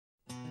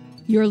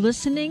You're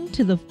listening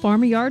to the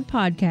Farmer Yard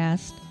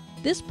Podcast.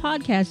 This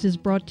podcast is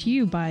brought to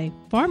you by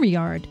Farmer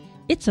Yard.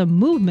 It's a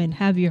movement,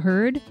 have you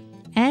heard?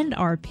 And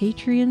our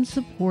Patreon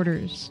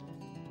supporters.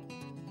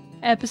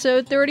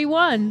 Episode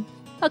 31,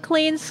 A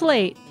Clean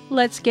Slate.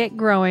 Let's Get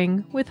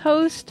Growing, with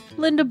host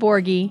Linda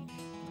Borghi.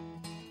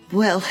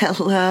 Well,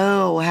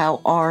 hello.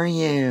 How are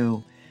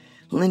you?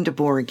 Linda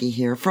Borghi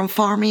here from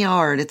Farmer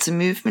Yard. It's a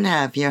movement,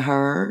 have you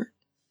heard?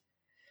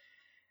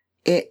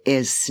 It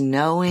is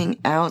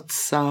snowing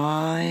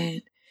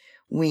outside.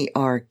 We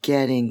are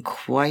getting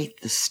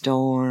quite the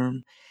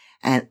storm.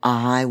 And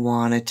I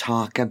want to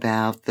talk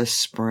about the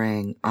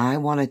spring. I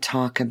want to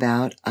talk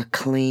about a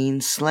clean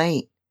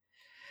slate.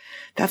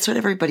 That's what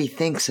everybody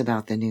thinks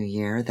about the new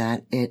year,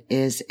 that it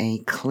is a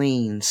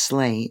clean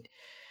slate,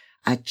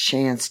 a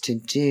chance to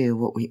do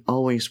what we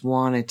always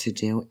wanted to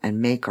do and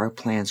make our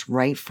plans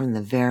right from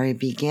the very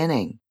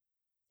beginning.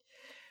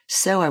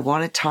 So I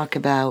want to talk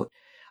about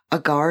a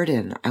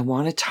garden. I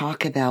want to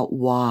talk about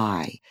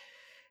why.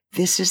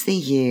 This is the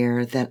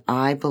year that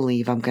I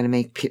believe I'm going to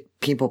make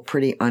people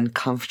pretty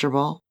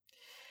uncomfortable,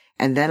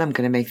 and then I'm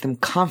going to make them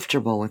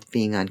comfortable with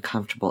being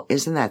uncomfortable.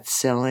 Isn't that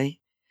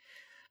silly?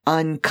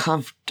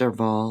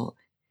 Uncomfortable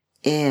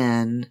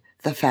in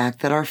the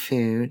fact that our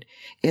food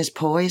is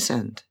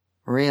poisoned.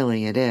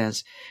 Really, it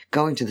is.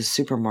 Going to the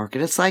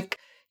supermarket, it's like,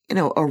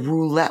 a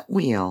roulette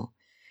wheel.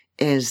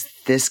 Is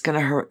this going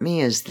to hurt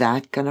me? Is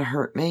that going to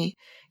hurt me?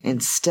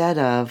 Instead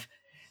of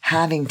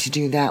having to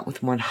do that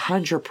with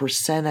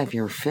 100% of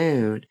your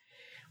food,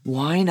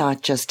 why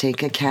not just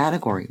take a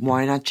category?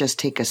 Why not just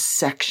take a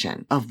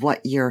section of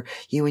what you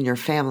and your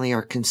family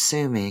are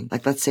consuming?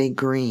 Like, let's say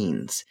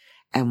greens.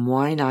 And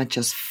why not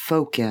just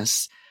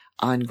focus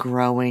on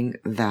growing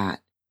that?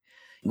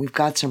 We've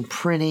got some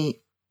pretty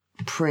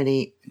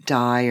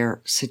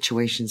dire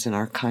situations in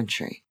our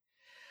country.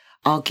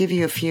 I'll give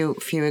you a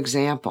few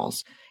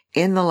examples.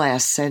 In the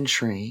last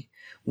century,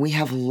 we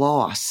have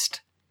lost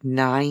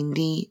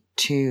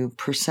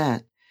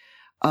 92%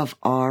 of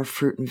our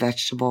fruit and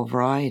vegetable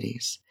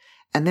varieties.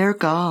 And they're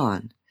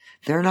gone.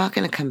 They're not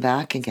going to come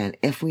back again.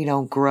 If we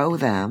don't grow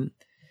them,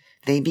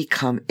 they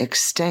become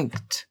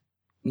extinct,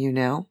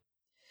 And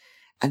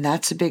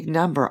that's a big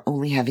number,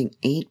 only having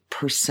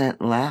 8%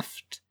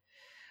 left.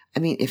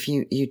 I mean, if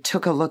you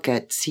took a look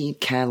at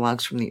seed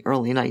catalogs from the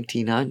early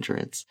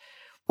 1900s,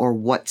 or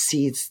what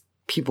seeds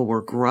people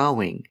were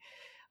growing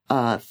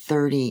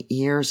 30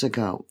 years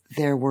ago,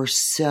 there were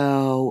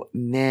so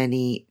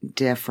many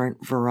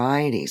different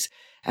varieties.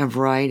 And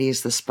variety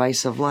is the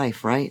spice of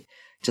life, right?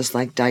 Just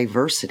like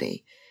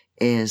diversity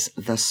is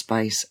the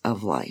spice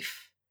of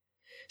life.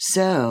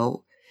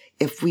 So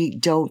if we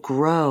don't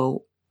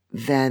grow,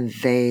 then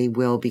they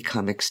will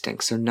become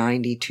extinct. So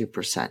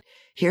 92%.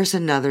 Here's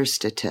another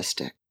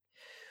statistic.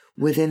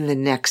 Within the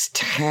next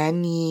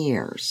 10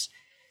 years,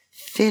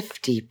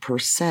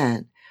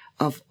 50%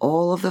 of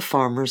all of the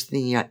farmers in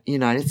the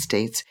United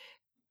States,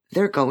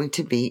 they're going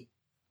to be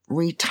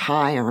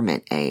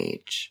retirement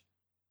age.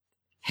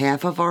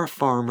 Half of our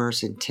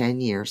farmers in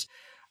 10 years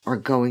are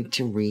going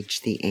to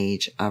reach the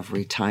age of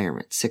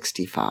retirement,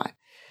 65.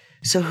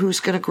 So who's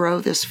going to grow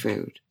this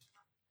food?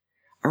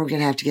 Are we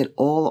going to have to get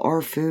all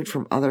our food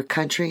from other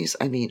countries?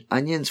 I mean,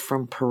 onions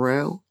from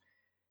Peru,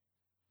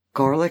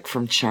 garlic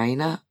from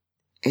China.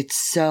 It's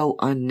so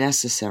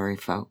unnecessary,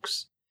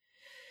 folks.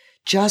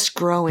 Just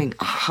growing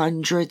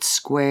 100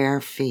 square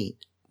feet,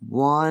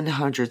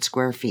 100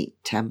 square feet,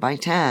 10 by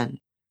 10,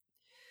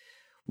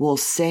 will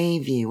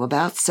save you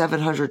about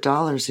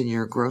 $700 in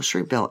your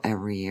grocery bill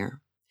every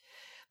year.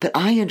 But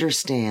I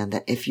understand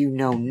that if you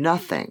know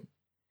nothing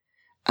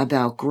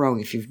about growing,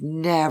 if you've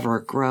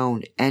never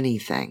grown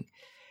anything,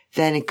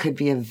 then it could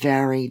be a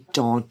very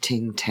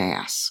daunting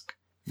task,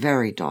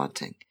 very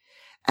daunting,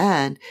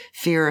 and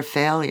fear of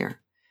failure.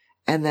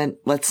 And then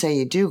let's say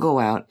you do go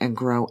out and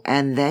grow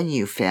and then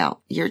you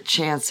fail. Your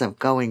chance of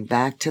going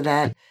back to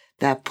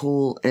that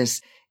pool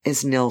is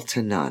nil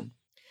to none.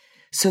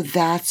 So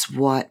that's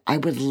what I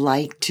would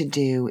like to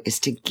do, is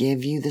to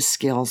give you the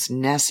skills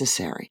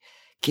necessary,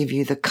 give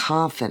you the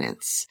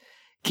confidence,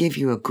 give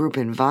you a group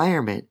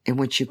environment in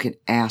which you can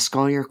ask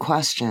all your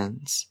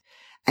questions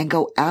and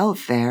go out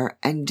there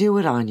and do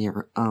it on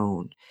your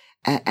own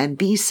and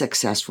be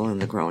successful in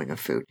the growing of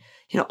food.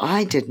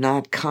 I did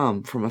not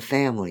come from a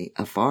family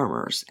of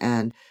farmers,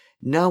 and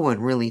no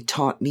one really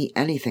taught me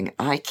anything.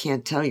 I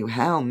can't tell you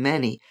how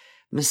many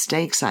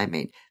mistakes I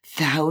made,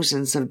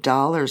 thousands of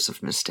dollars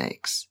of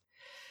mistakes.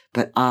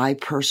 But I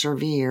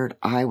persevered.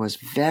 I was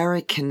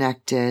very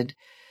connected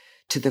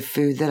to the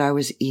food that I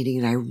was eating,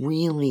 and I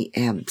really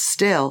am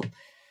still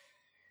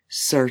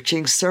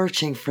searching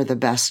for the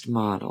best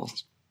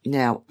models.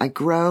 Now, I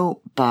grow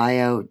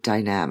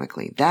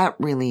biodynamically. That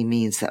really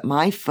means that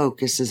my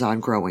focus is on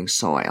growing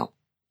soil.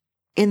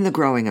 In the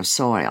growing of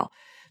soil,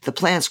 the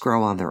plants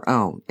grow on their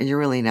own, and you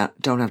really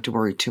don't have to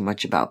worry too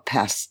much about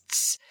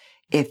pests.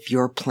 If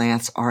your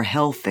plants are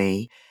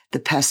healthy, the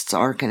pests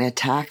aren't going to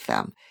attack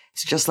them.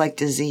 It's just like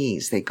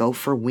disease. They go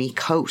for weak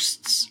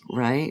hosts,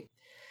 right?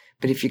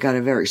 But if you got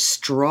a very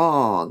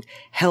strong,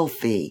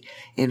 healthy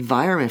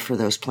environment for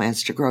those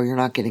plants to grow, you're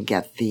not going to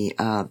get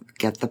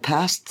the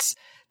pests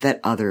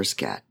that others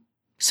get.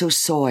 So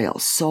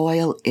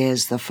soil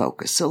is the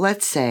focus. So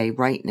let's say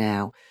right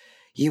now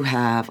you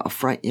have a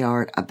front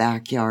yard, a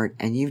backyard,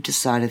 and you've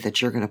decided that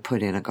you're going to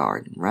put in a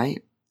garden,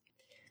 right?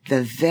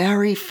 The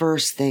very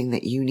first thing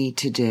that you need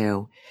to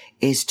do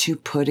is to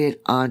put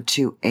it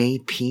onto a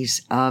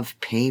piece of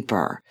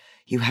paper.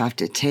 You have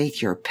to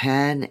take your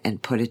pen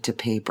and put it to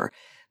paper.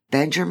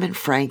 Benjamin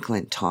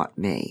Franklin taught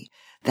me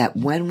that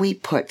when we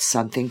put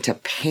something to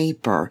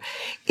paper,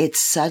 it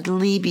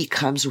suddenly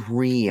becomes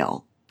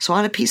real. So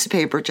on a piece of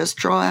paper, just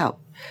draw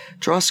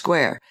a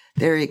square.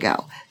 There you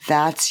go.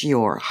 That's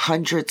your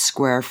 100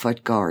 square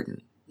foot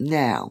garden.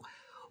 Now,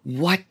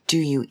 what do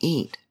you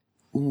eat?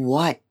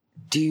 What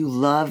do you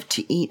love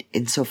to eat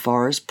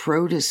insofar as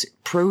produce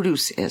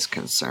is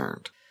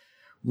concerned?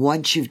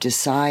 Once you've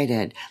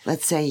decided,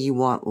 let's say you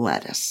want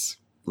lettuce.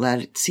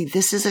 See,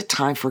 this is a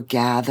time for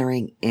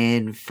gathering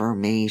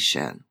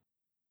information.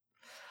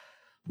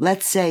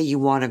 Let's say you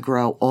want to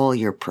grow all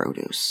your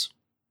produce.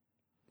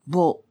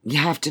 Well, you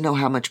have to know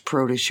how much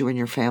produce you and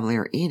your family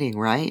are eating,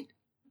 right?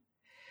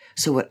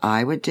 So what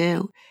I would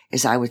do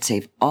is I would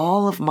save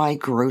all of my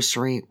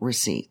grocery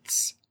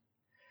receipts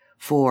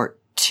for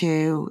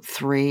 2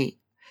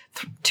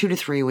 to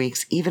 3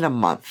 weeks, even a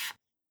month.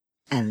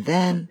 And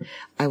then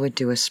I would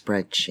do a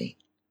spreadsheet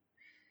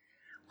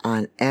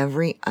on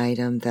every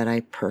item that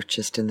I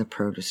purchased in the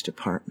produce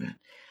department.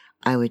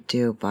 I would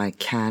do by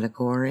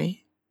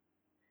category,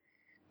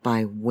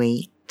 by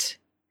weight,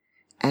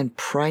 and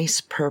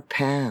price per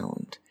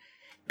pound,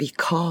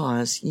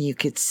 because you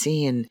could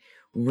see in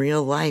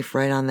real life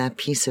right on that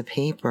piece of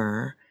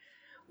paper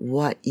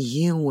what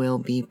you will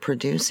be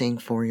producing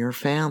for your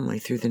family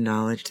through the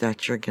knowledge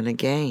that you're going to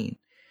gain,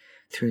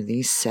 through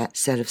these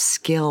set of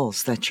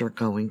skills that you're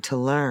going to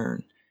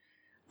learn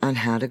on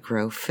how to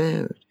grow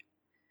food.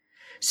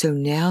 So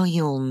now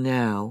you'll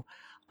know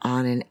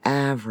on an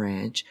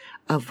average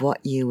of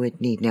what you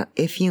would need. Now,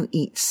 if you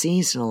eat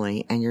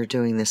seasonally and you're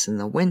doing this in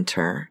the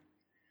winter,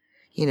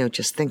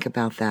 just think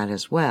about that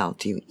as well.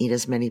 Do you eat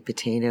as many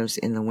potatoes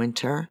in the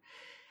winter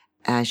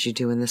as you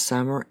do in the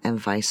summer, and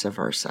vice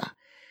versa?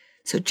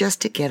 So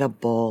just to get a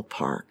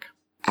ballpark,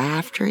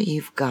 after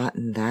you've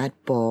gotten that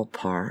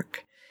ballpark,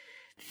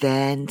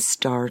 then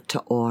start to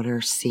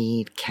order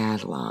seed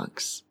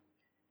catalogs.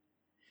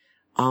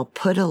 I'll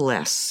put a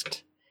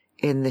list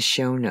in the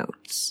show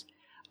notes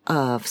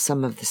of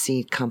some of the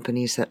seed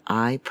companies that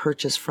I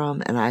purchase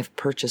from, and I've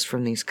purchased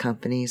from these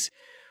companies,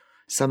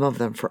 some of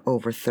them for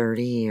over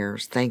 30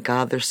 years. Thank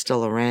God they're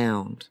still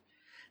around.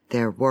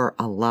 There were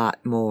a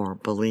lot more,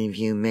 believe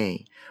you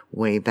me,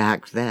 way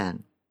back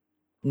then.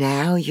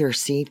 Now your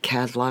seed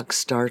catalogs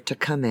start to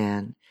come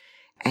in,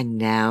 and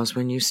now's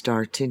when you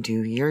start to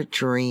do your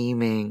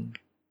dreaming.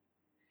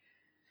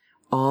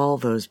 All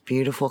those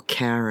beautiful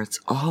carrots,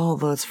 all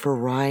those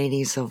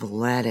varieties of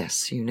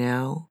lettuce,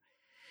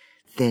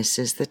 This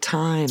is the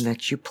time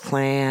that you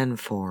plan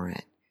for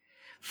it,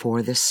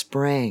 for the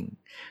spring.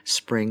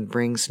 Spring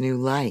brings new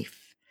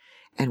life.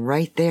 And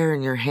right there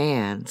in your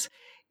hands,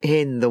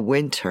 in the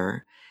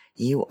winter,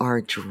 you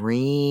are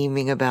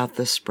dreaming about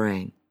the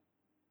spring.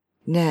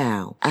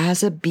 Now,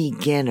 as a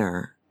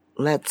beginner,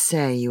 let's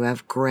say you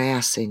have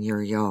grass in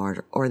your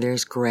yard, or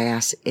there's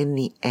grass in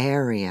the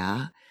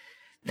area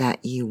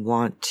that you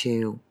want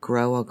to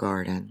grow a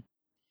garden,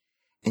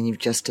 and you've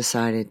just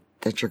decided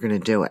that you're going to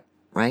do it,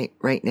 right?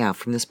 Right now,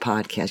 from this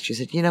podcast, you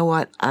said, you know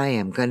what? I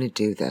am going to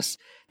do this.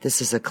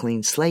 This is a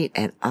clean slate,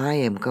 and I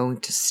am going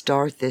to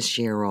start this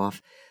year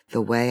off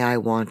the way I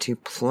want to,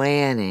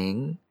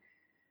 planning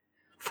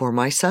for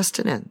my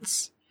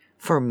sustenance,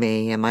 for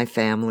me and my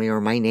family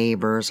or my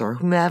neighbors or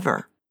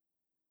whomever.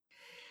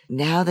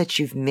 Now that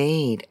you've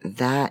made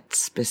that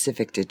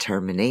specific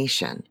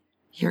determination,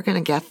 you're going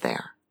to get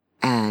there.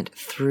 And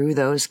through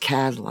those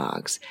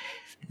catalogs,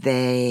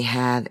 they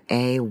have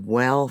a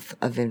wealth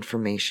of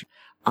information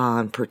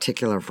on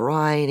particular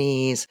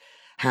varieties,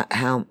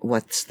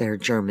 what's their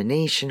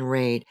germination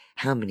rate,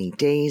 how many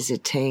days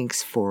it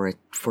takes for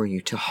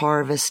you to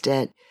harvest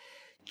it.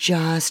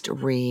 Just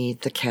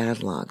read the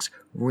catalogs.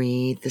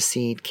 Read the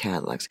seed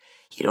catalogs.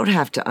 You don't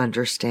have to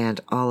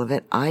understand all of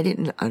it. I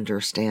didn't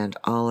understand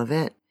all of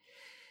it.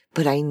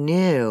 But I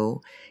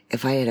knew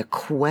if I had a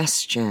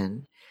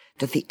question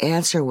that the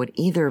answer would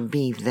either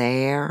be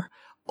there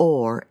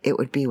or it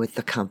would be with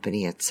the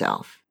company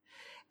itself.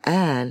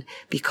 And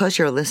because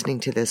you're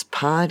listening to this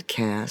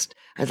podcast,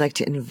 I'd like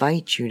to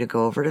invite you to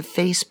go over to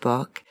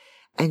Facebook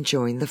and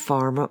join the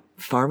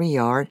Farm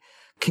Yard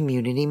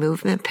Community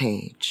Movement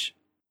page.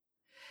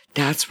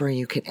 That's where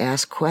you can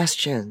ask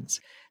questions.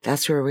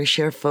 That's where we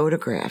share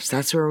photographs.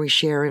 That's where we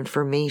share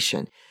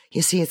information.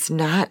 You see, it's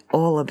not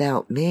all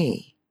about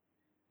me.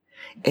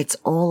 It's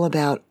all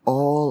about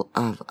all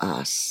of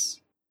us.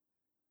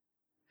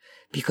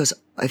 Because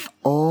if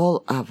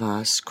all of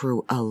us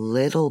grew a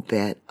little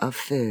bit of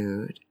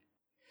food,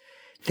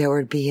 there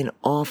would be an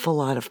awful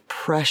lot of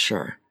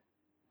pressure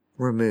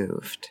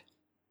removed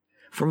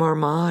from our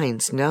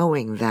minds,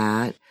 knowing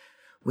that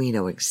we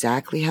know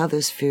exactly how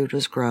this food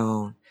was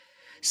grown,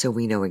 so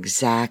we know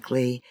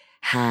exactly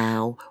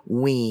how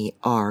we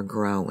are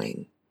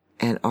growing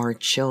and our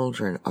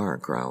children are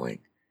growing.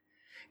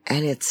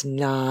 And it's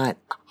not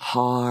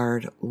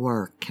hard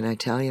work. Can I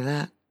tell you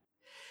that?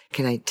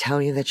 Can I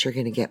tell you that you're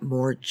going to get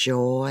more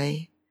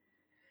joy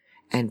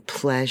and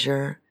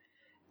pleasure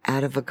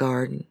out of a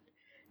garden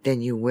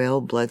than you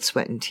will blood,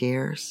 sweat, and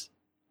tears?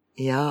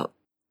 Yup.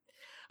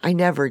 I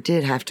never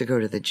did have to go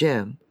to the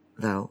gym,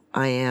 though.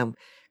 I am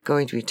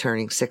going to be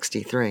turning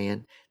 63,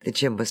 and the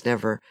gym was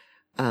never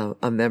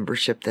a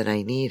membership that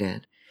I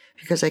needed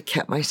because I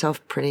kept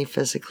myself pretty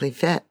physically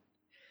fit,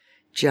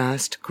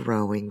 just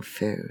growing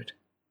food.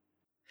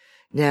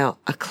 Now,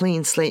 a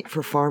clean slate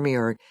for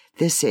Farmyard.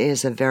 This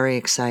is a very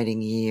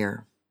exciting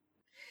year.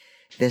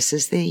 This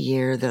is the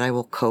year that I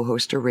will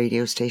co-host a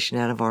radio station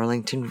out of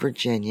Arlington,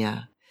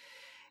 Virginia.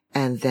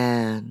 And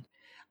then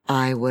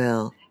I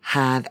will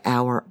have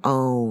our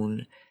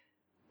own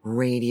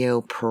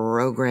radio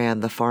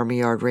program, the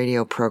Farmyard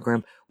radio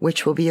program,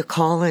 which will be a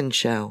call-in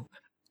show.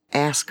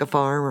 Ask a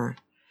Farmer.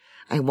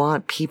 I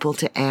want people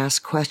to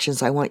ask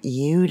questions. I want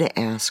you to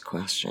ask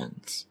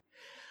questions.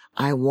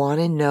 I want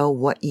to know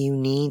what you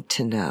need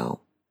to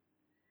know.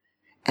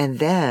 And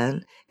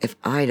then, if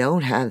I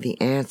don't have the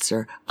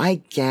answer,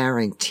 I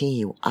guarantee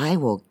you I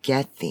will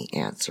get the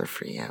answer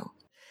for you.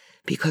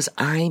 Because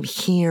I'm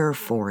here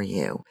for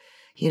you.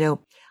 You know,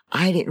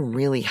 I didn't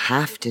really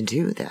have to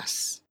do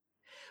this.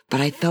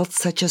 But I felt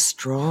such a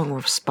strong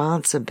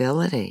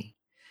responsibility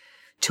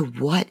to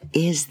what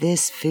is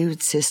this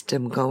food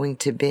system going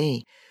to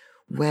be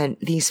when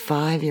these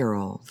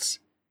 5-year-olds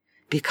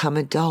become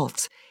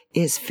adults.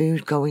 Is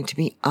food going to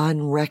be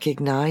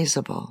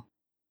unrecognizable?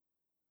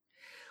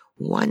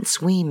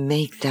 Once we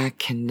make that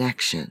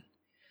connection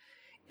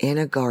in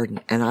a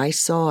garden, and I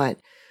saw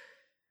it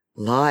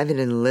live and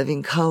in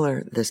living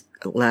color this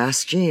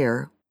last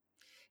year,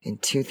 in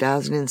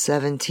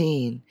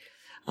 2017,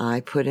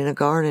 I put in a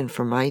garden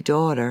for my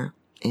daughter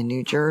in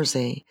New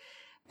Jersey,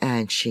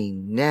 and she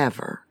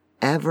never,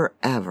 ever,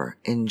 ever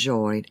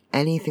enjoyed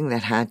anything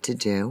that had to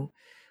do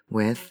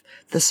with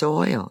the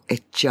soil.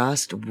 It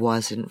just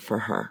wasn't for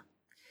her.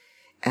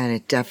 And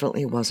it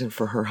definitely wasn't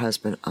for her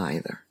husband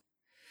either.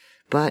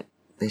 But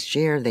this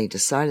year they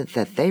decided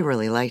that they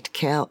really liked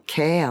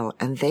kale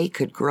and they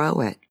could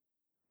grow it.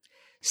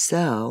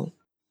 So,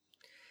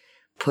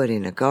 put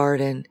in a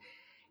garden,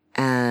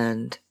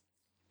 and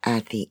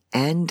at the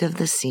end of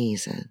the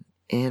season,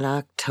 in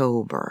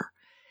October,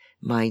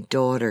 my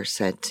daughter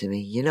said to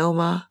me, "You know,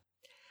 Ma,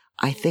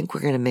 I think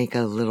we're going to make it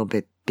a little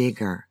bit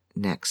bigger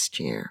next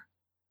year."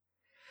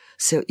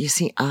 So you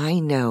see, I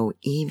know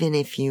even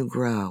if you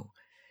grow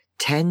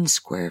 10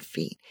 square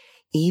feet,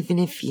 even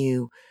if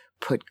you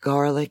put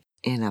garlic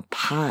in a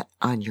pot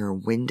on your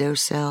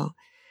windowsill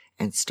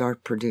and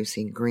start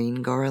producing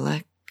green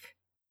garlic,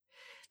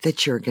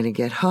 that you're going to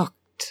get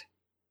hooked.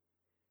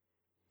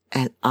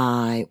 And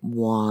I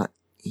want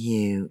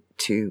you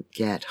to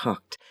get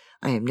hooked.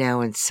 I am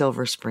now in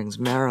Silver Springs,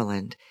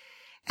 Maryland,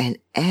 and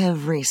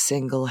every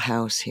single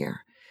house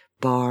here,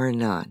 bar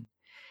none,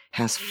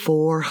 has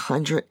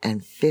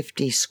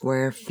 450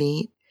 square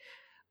feet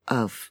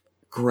of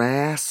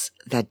grass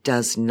that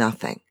does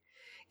nothing.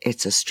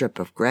 It's a strip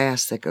of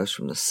grass that goes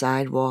from the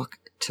sidewalk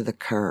to the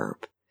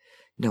curb.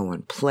 No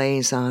one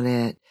plays on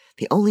it.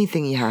 The only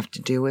thing you have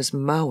to do is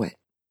mow it.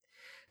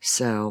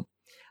 So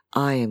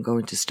I am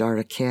going to start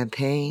a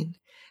campaign,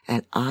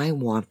 and I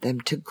want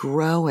them to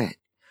grow it.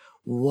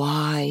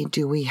 Why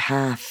do we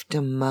have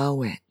to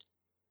mow it?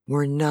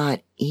 We're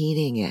not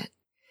eating it.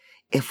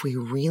 If we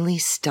really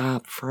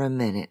stop for a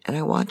minute, and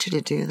I want you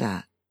to do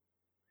that.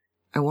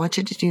 I want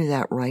you to do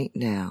that right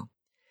now.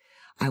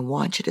 I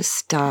want you to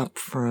stop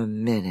for a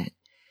minute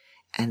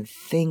and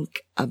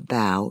think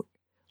about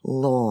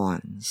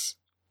lawns.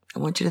 I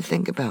want you to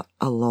think about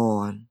a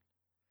lawn.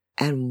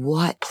 And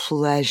what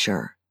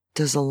pleasure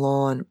does a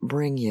lawn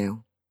bring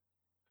you?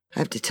 I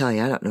have to tell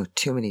you, I don't know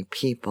too many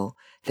people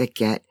that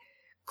get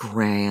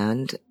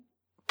grand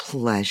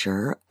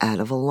pleasure out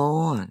of a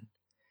lawn.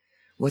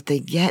 What they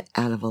get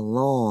out of a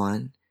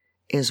lawn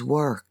is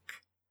work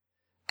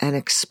and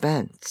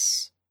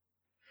expense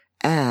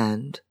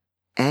and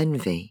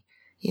envy.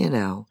 You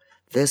know,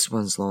 this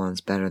one's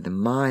lawn's better than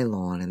my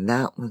lawn, and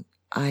that one,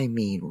 I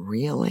mean,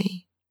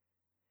 really?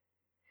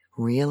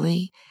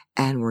 Really?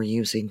 And we're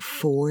using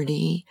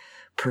 40%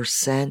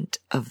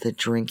 of the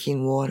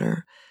drinking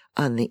water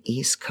on the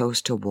East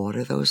Coast to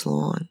water those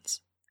lawns.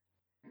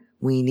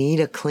 We need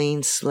a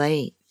clean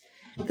slate.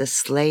 The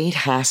slate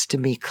has to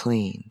be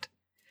cleaned.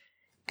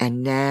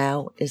 And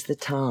now is the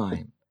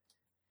time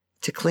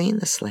to clean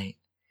the slate,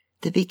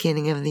 the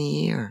beginning of the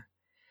year.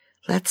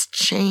 Let's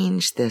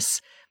change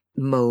this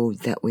mode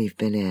that we've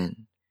been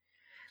in.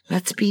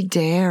 Let's be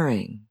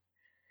daring.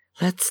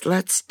 Let's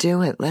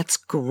do it. Let's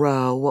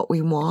grow what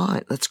we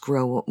want. Let's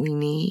grow what we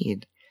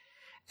need.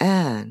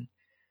 And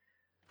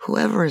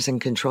whoever is in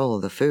control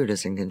of the food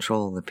is in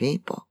control of the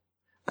people.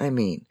 I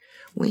mean,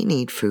 we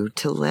need food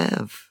to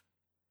live.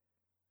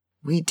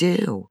 We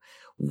do.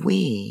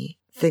 We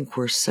think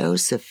we're so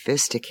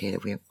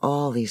sophisticated. We have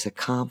all these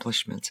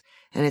accomplishments.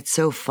 And it's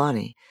so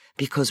funny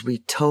because we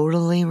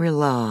totally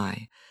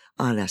rely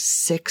on a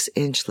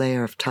 6-inch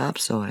layer of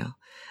topsoil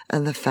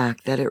and the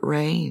fact that it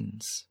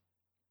rains.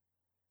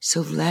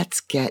 So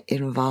let's get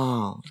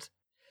involved.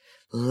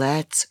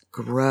 Let's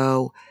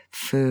grow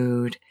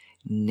food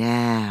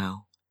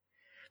now.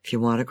 If you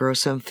want to grow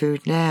some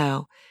food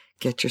now,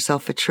 get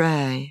yourself a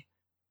tray.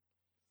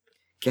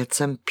 Get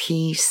some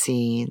pea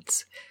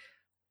seeds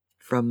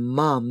from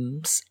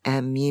Mums,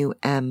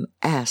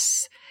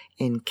 M-U-M-S,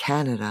 in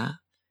Canada.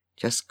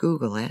 Just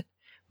Google it,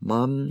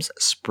 Mums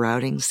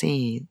Sprouting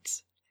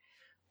Seeds.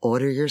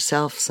 Order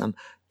yourself some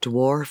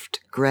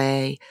dwarfed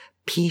gray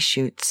pea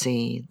shoot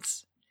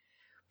seeds.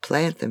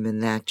 Plant them in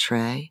that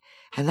tray,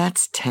 and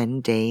that's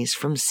 10 days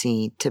from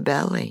seed to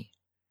belly.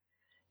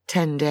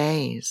 10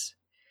 days.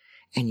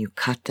 And you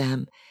cut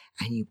them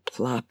and you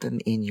plop them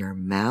in your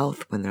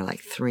mouth when they're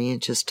like 3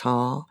 inches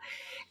tall.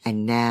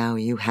 And now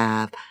you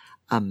have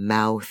a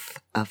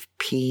mouth of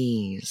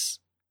peas.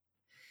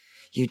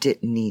 You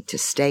didn't need to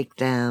stake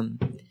them.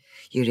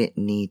 You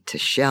didn't need to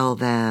shell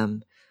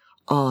them.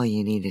 All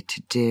you needed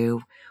to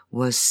do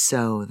was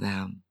sow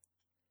them.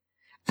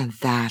 And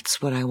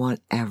that's what I want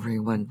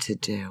everyone to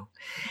do.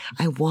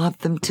 I want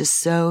them to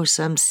sow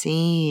some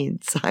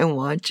seeds. I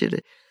want you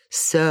to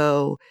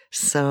sow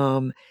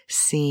some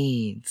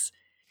seeds.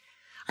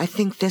 I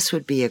think this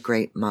would be a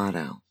great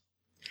motto.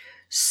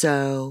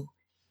 Sow,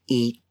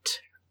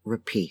 eat,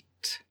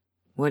 repeat.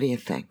 What do you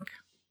think?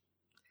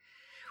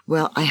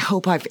 Well, I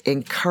hope I've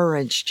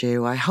encouraged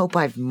you. I hope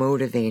I've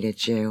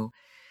motivated you.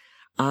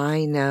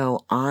 I know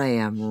I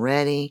am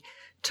ready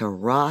to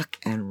rock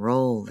and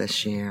roll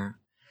this year.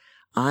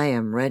 I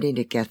am ready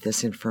to get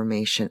this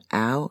information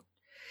out.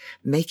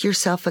 Make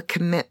yourself a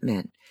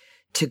commitment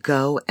to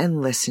go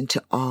and listen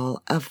to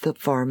all of the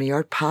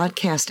Farmyard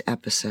podcast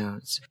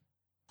episodes.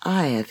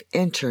 I have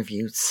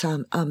interviewed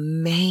some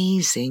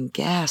amazing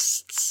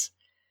guests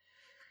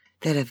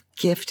that have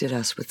gifted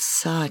us with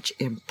such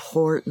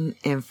important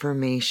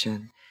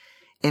information.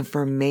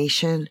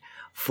 Information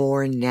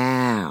for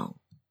now.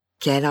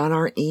 Get on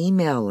our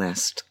email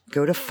list.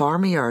 Go to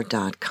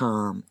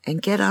farmyard.com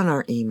and get on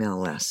our email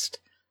list.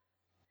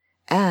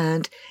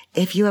 And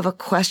if you have a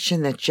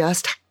question that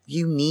just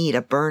you need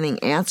a burning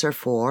answer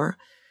for,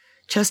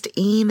 just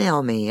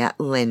email me at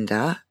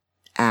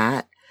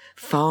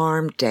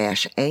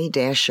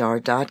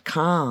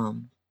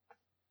linda@farm-a-yard.com.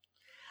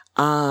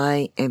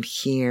 I am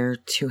here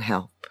to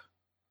help,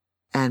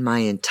 and my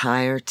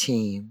entire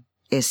team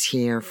is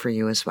here for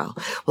you as well.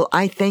 Well,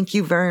 I thank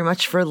you very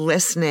much for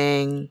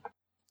listening.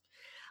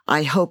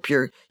 I hope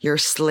your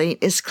slate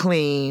is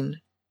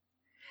clean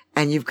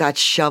and you've got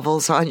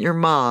shovels on your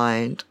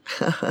mind.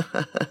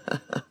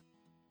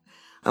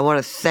 I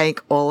want to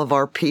thank all of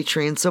our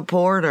Patreon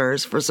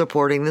supporters for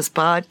supporting this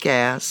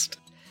podcast.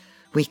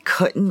 We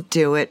couldn't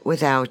do it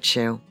without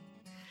you.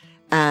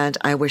 And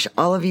I wish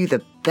all of you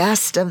the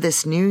best of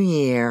this new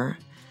year.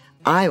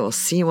 I will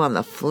see you on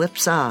the flip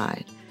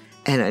side.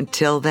 And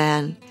until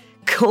then,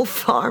 go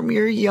farm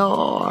your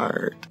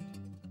yard.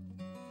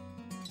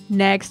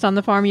 Next on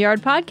the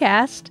Farmyard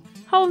Podcast,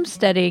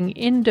 homesteading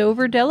in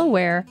Dover,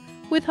 Delaware,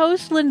 with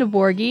host Linda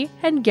Borghi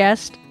and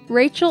guest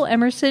Rachel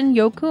Emerson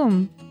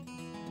Yokum.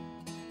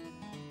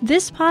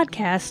 This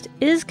podcast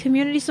is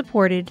community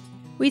supported.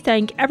 We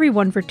thank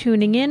everyone for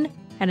tuning in,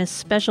 and a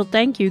special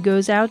thank you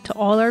goes out to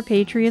all our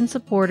Patreon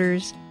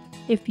supporters.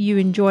 If you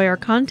enjoy our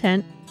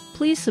content,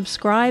 please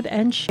subscribe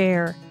and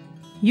share.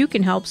 You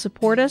can help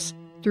support us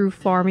through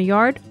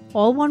Farmyard,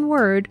 all one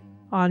word,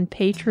 on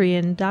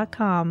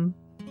patreon.com.